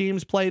all-time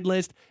games played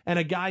list, and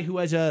a guy who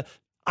has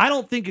I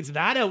don't think it's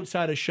that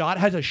outside a shot,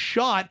 has a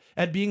shot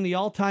at being the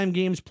all-time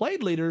games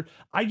played leader.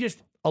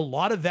 A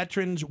lot of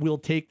veterans will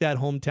take that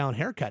hometown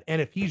haircut.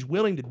 And if he's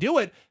willing to do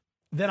it,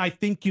 then I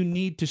think you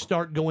need to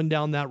start going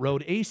down that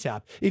road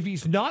ASAP. If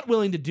he's not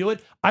willing to do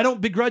it, I don't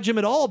begrudge him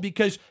at all,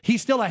 because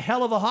he's still a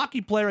hell of a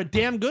hockey player, a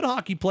damn good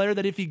hockey player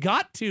that if he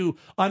got to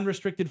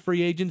unrestricted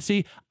free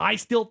agency, I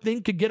still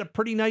think could get a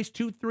pretty nice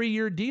 2-3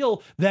 year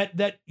deal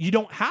that you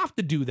don't have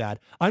to do that.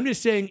 I'm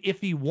just saying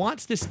if he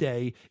wants to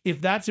stay, if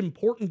that's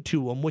important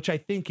to him, which I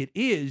think it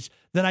is,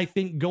 then I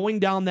think going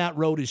down that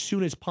road as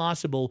soon as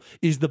possible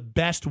is the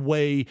best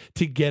way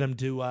to get him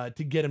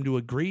to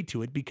agree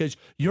to it, because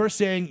you're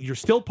saying you're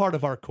still part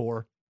of our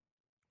core.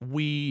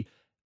 We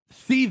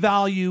see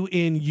value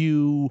in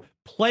you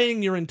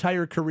playing your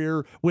entire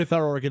career with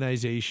our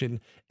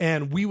organization,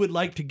 and we would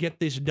like to get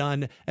this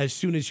done as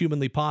soon as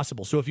humanly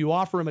possible. So if you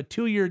offer him a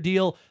 2-year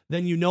deal,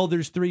 then you know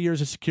there's 3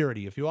 years of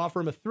security. If you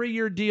offer him a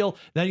 3-year deal,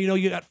 then you know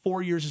you got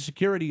 4 years of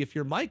security if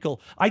you're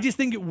Michael. I just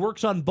think it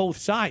works on both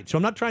sides. So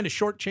I'm not trying to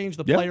shortchange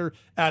the player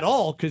at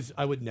all, because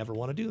I would never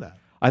want to do that.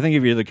 I think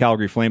if you're the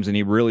Calgary Flames and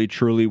he really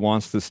truly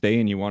wants to stay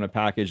and you want to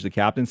package the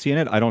captaincy in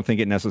it, I don't think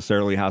it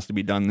necessarily has to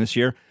be done this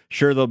year.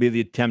 Sure, there'll be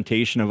the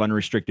temptation of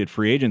unrestricted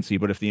free agency,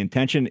 but if the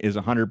intention is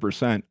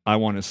 100%, I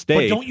want to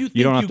stay, you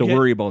don't have to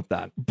worry about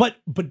that. But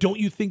don't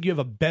you think you have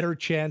a better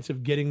chance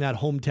of getting that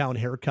hometown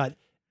haircut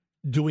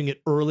doing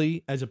it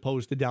early as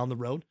opposed to down the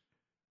road?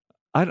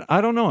 I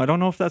don't know. I don't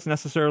know if that's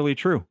necessarily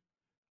true.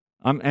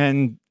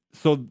 And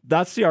so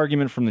that's the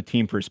argument from the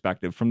team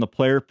perspective. From the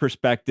player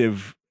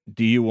perspective,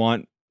 do you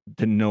want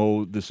to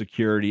know the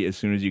security as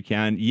soon as you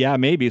can? Yeah,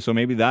 maybe. So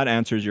maybe that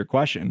answers your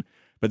question.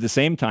 But at the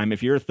same time,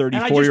 if you're a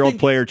 34-year-old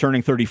player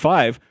turning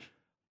 35,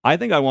 I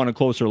think I want a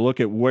closer look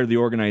at where the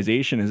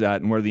organization is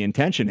at and where the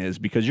intention is,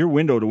 because your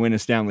window to win a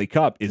Stanley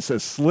Cup is a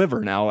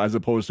sliver now as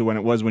opposed to when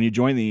it was when you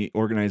joined the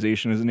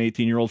organization as an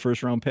 18-year-old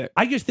first-round pick.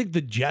 I just think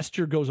the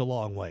gesture goes a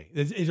long way,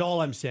 is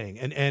all I'm saying.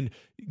 And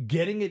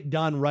getting it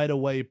done right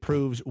away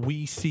proves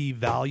we see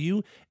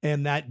value,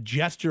 and that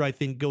gesture, I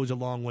think, goes a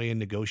long way in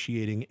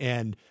negotiating.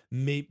 And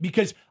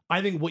because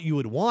I think what you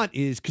would want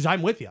is, because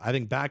I'm with you, I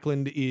think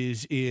Backlund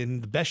is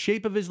in the best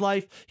shape of his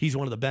life. He's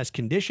one of the best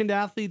conditioned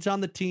athletes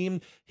on the team.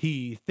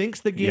 He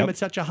thinks the game at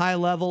such a high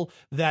level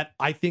that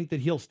I think that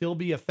he'll still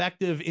be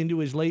effective into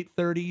his late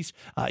 30s.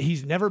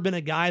 He's never been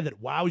a guy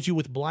that wows you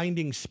with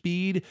blinding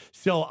speed.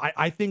 So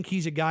I think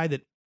he's a guy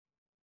that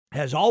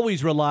has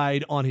always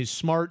relied on his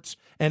smarts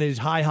and his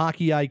high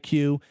hockey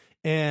IQ.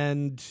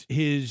 and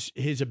his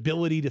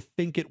ability to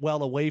think it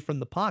well away from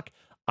the puck,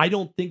 I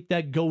don't think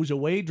that goes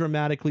away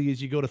dramatically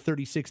as you go to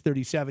 36,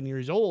 37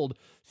 years old.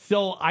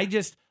 So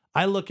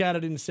I look at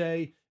it and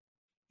say,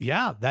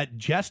 yeah, that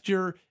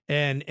gesture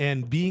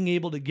and being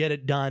able to get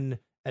it done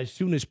as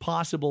soon as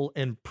possible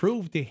and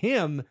prove to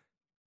him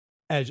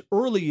as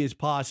early as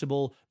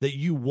possible that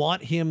you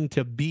want him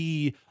to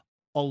be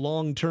a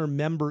long-term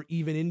member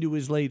even into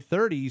his late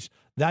 30s,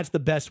 that's the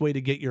best way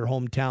to get your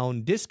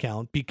hometown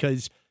discount,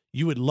 because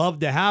you would love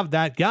to have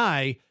that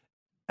guy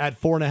at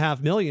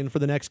 $4.5 million for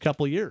the next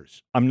couple of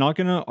years. I'm not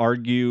going to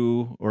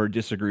argue or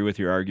disagree with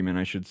your argument,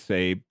 I should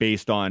say,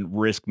 based on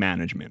risk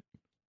management.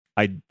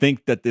 I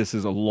think that this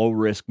is a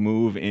low-risk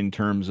move in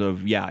terms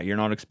of, you're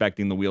not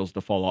expecting the wheels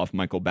to fall off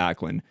Michael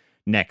Backlund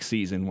next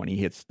season when he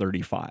hits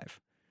 35.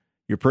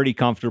 You're pretty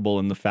comfortable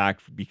in the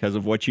fact, because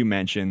of what you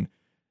mentioned,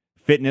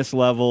 fitness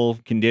level,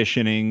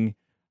 conditioning,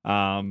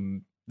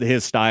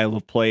 his style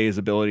of play, his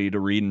ability to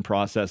read and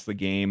process the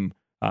game,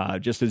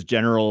 just his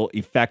general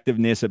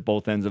effectiveness at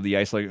both ends of the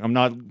ice. Like, I'm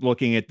not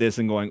looking at this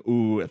and going,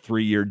 ooh, a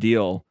 3-year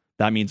deal.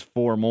 That means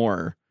 4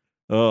 more.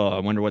 Oh, I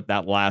wonder what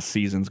that last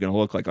season's going to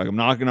look like. Like, I'm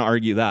not going to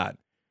argue that.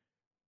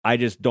 I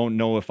just don't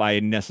know if I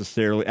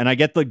necessarily, and I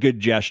get the good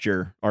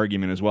gesture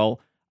argument as well.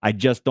 I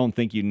just don't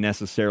think you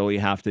necessarily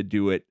have to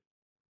do it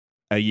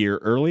a year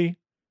early.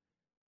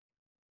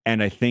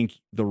 And I think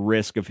the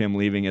risk of him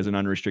leaving as an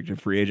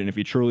unrestricted free agent, if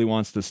he truly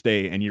wants to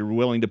stay and you're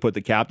willing to put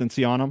the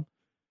captaincy on him,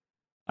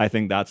 I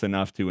think that's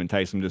enough to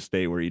entice him to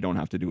stay where you don't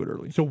have to do it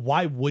early. So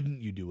why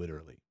wouldn't you do it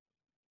early?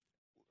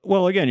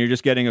 Well, again, you're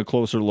just getting a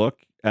closer look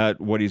at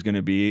what he's going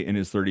to be in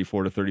his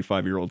 34 to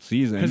 35-year-old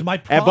season. Because my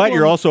problem, but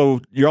you're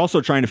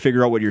also trying to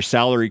figure out what your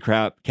salary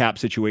cap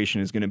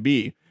situation is going to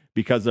be,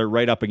 because they're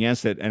right up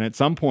against it. And at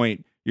some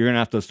point, you're going to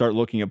have to start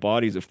looking at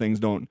bodies if things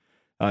don't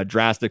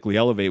drastically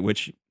elevate,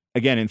 which,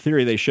 again, in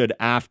theory, they should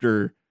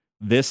after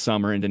this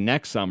summer into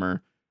next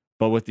summer.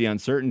 But with the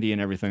uncertainty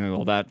and everything and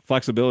all that,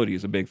 flexibility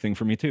is a big thing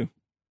for me too.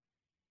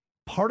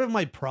 Part of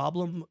my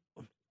problem,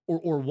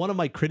 or one of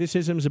my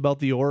criticisms about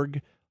the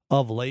org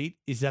of late,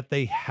 is that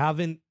they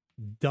haven't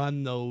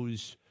done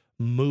those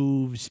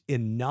moves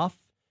enough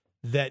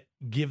that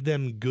give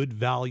them good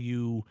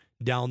value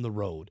down the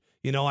road.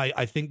 You know,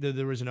 I think that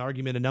there was an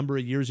argument a number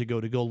of years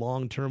ago to go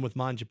long-term with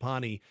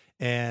Mangiapane,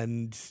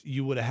 and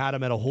you would have had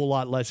him at a whole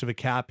lot less of a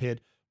cap hit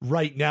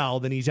right now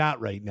than he's at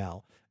right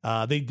now.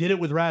 They did it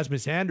with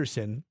Rasmus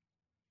Andersson,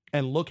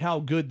 and look how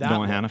good that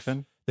was.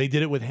 Hanifin? They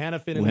did it with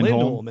Hanifin and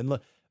Lindholm. And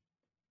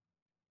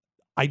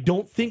I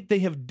don't think they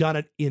have done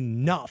it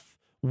enough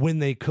when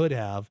they could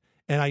have.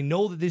 And I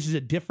know that this is a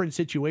different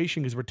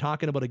situation because we're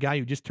talking about a guy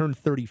who just turned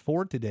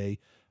 34 today.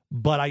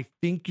 But I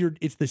think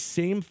it's the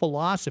same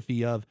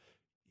philosophy of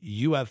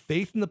you have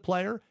faith in the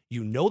player.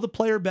 You know the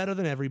player better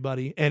than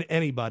everybody and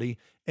anybody.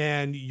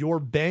 And you're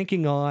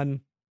banking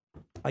on,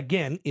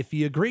 again, if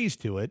he agrees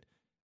to it,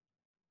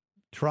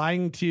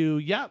 trying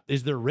to,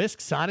 is there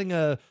risk signing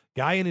a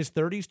guy in his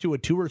 30s to a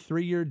 2 or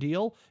 3 year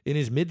deal in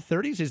his mid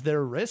 30s? Is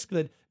there a risk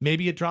that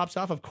maybe it drops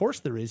off? Of course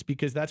there is,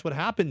 because that's what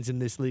happens in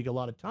this league a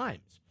lot of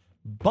times.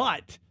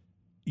 But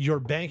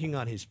you're banking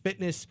on his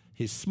fitness,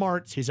 his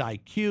smarts, his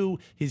IQ,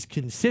 his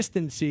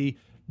consistency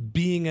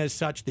being as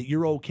such that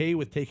you're okay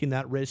with taking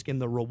that risk,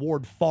 and the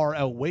reward far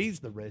outweighs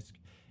the risk.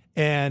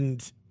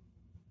 And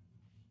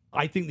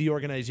I think the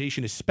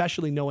organization,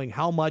 especially knowing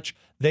how much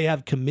they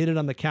have committed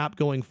on the cap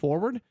going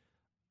forward,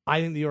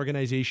 I think the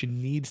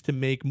organization needs to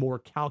make more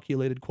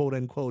calculated, quote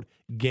unquote,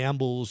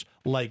 gambles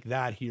like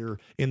that here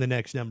in the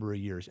next number of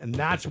years. And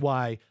that's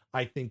why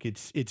I think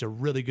it's a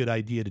really good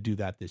idea to do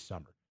that this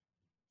summer.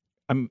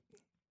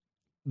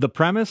 The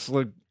premise,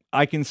 look,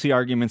 I can see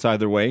arguments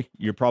either way.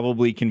 You're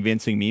probably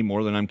convincing me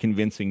more than I'm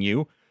convincing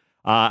you.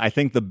 I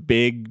think the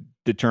big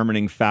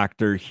determining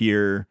factor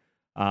here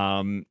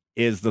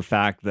is the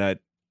fact that,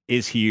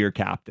 is he your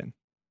captain?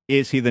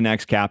 Is he the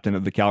next captain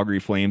of the Calgary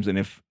Flames? And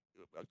if,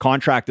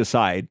 contract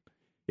aside,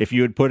 if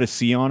you would put a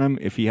C on him,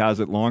 if he has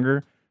it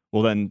longer,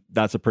 well, then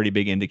that's a pretty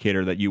big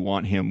indicator that you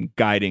want him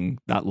guiding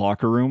that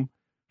locker room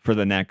for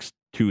the next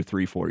 2,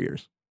 3, 4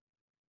 years.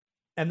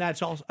 And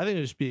that's also, I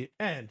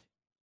think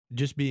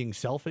just being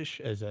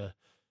selfish as a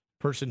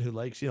person who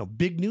likes,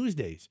 big news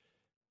days.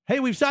 Hey,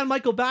 we've signed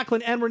Michael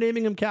Backlund and we're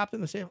naming him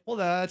captain. They say, well,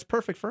 that's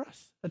perfect for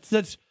us.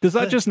 Does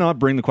that just not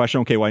bring the question,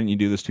 okay, why didn't you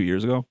do this 2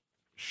 years ago?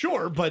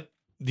 Sure, but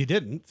you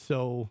didn't.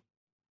 So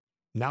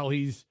now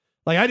he's,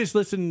 like, I just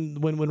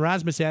listened when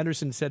Rasmus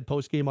Andersson said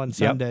post-game on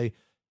Sunday,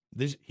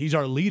 he's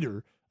our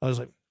leader. I was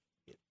like,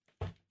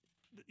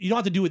 you don't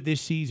have to do it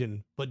this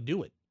season, but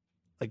do it.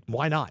 Like,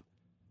 why not?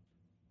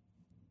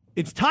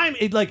 It's time.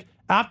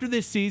 After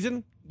this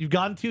season, you've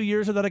gotten 2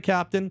 years without a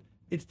captain.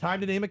 It's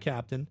time to name a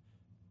captain.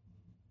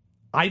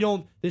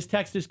 This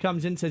text just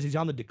comes in, says he's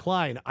on the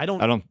decline.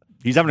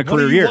 He's having a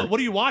career year. What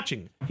are you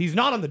watching? He's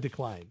not on the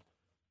decline.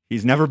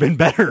 He's never been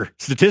better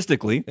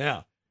statistically.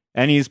 Yeah.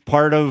 And he's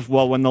part of,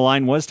 when the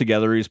line was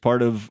together, he's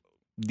part of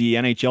the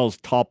NHL's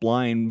top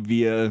line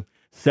via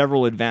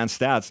several advanced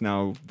stats.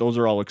 Now, those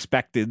are all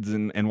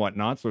expecteds and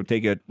whatnot, so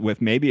take it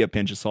with maybe a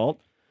pinch of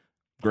salt.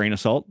 grain of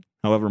salt,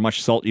 however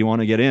much salt you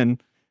want to get in.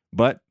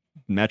 But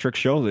metrics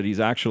show that he's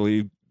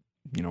actually,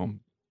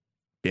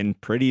 been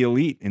pretty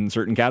elite in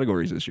certain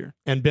categories this year.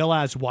 And Bill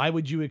asks, why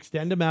would you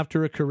extend him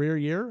after a career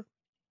year?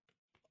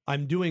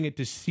 I'm doing it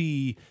to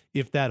see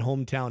if that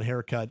hometown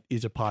haircut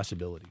is a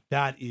possibility.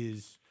 That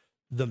is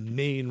the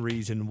main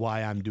reason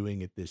why I'm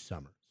doing it this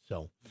summer.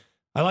 So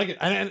I like it.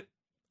 And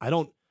I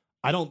don't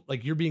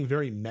like, you're being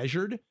very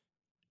measured.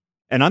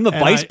 And I'm the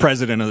vice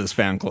president of this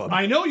fan club.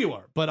 I know you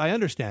are, but I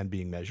understand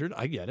being measured.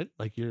 I get it.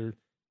 Like, you're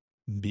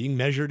being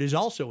measured is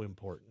also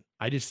important.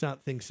 I just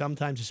think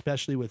sometimes,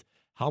 especially with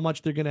how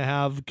much they're going to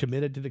have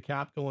committed to the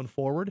cap going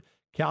forward,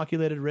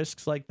 calculated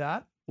risks like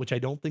that, which I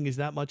don't think is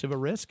that much of a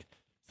risk,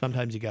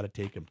 sometimes you got to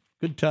take them.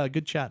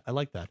 Good chat. I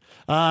like that.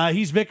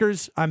 He's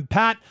Vickers. I'm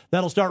Pat.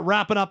 That'll start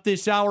wrapping up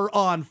this hour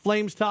on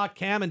Flames Talk.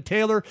 Cam and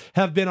Taylor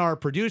have been our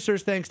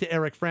producers. Thanks to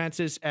Eric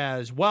Francis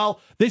as well.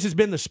 This has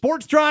been the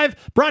Sports Drive,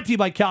 brought to you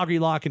by Calgary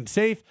Lock and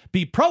Safe.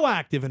 Be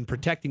proactive in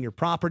protecting your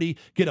property.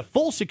 Get a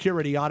full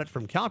security audit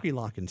from Calgary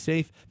Lock and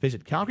Safe.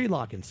 Visit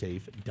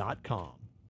calgarylockandsafe.com.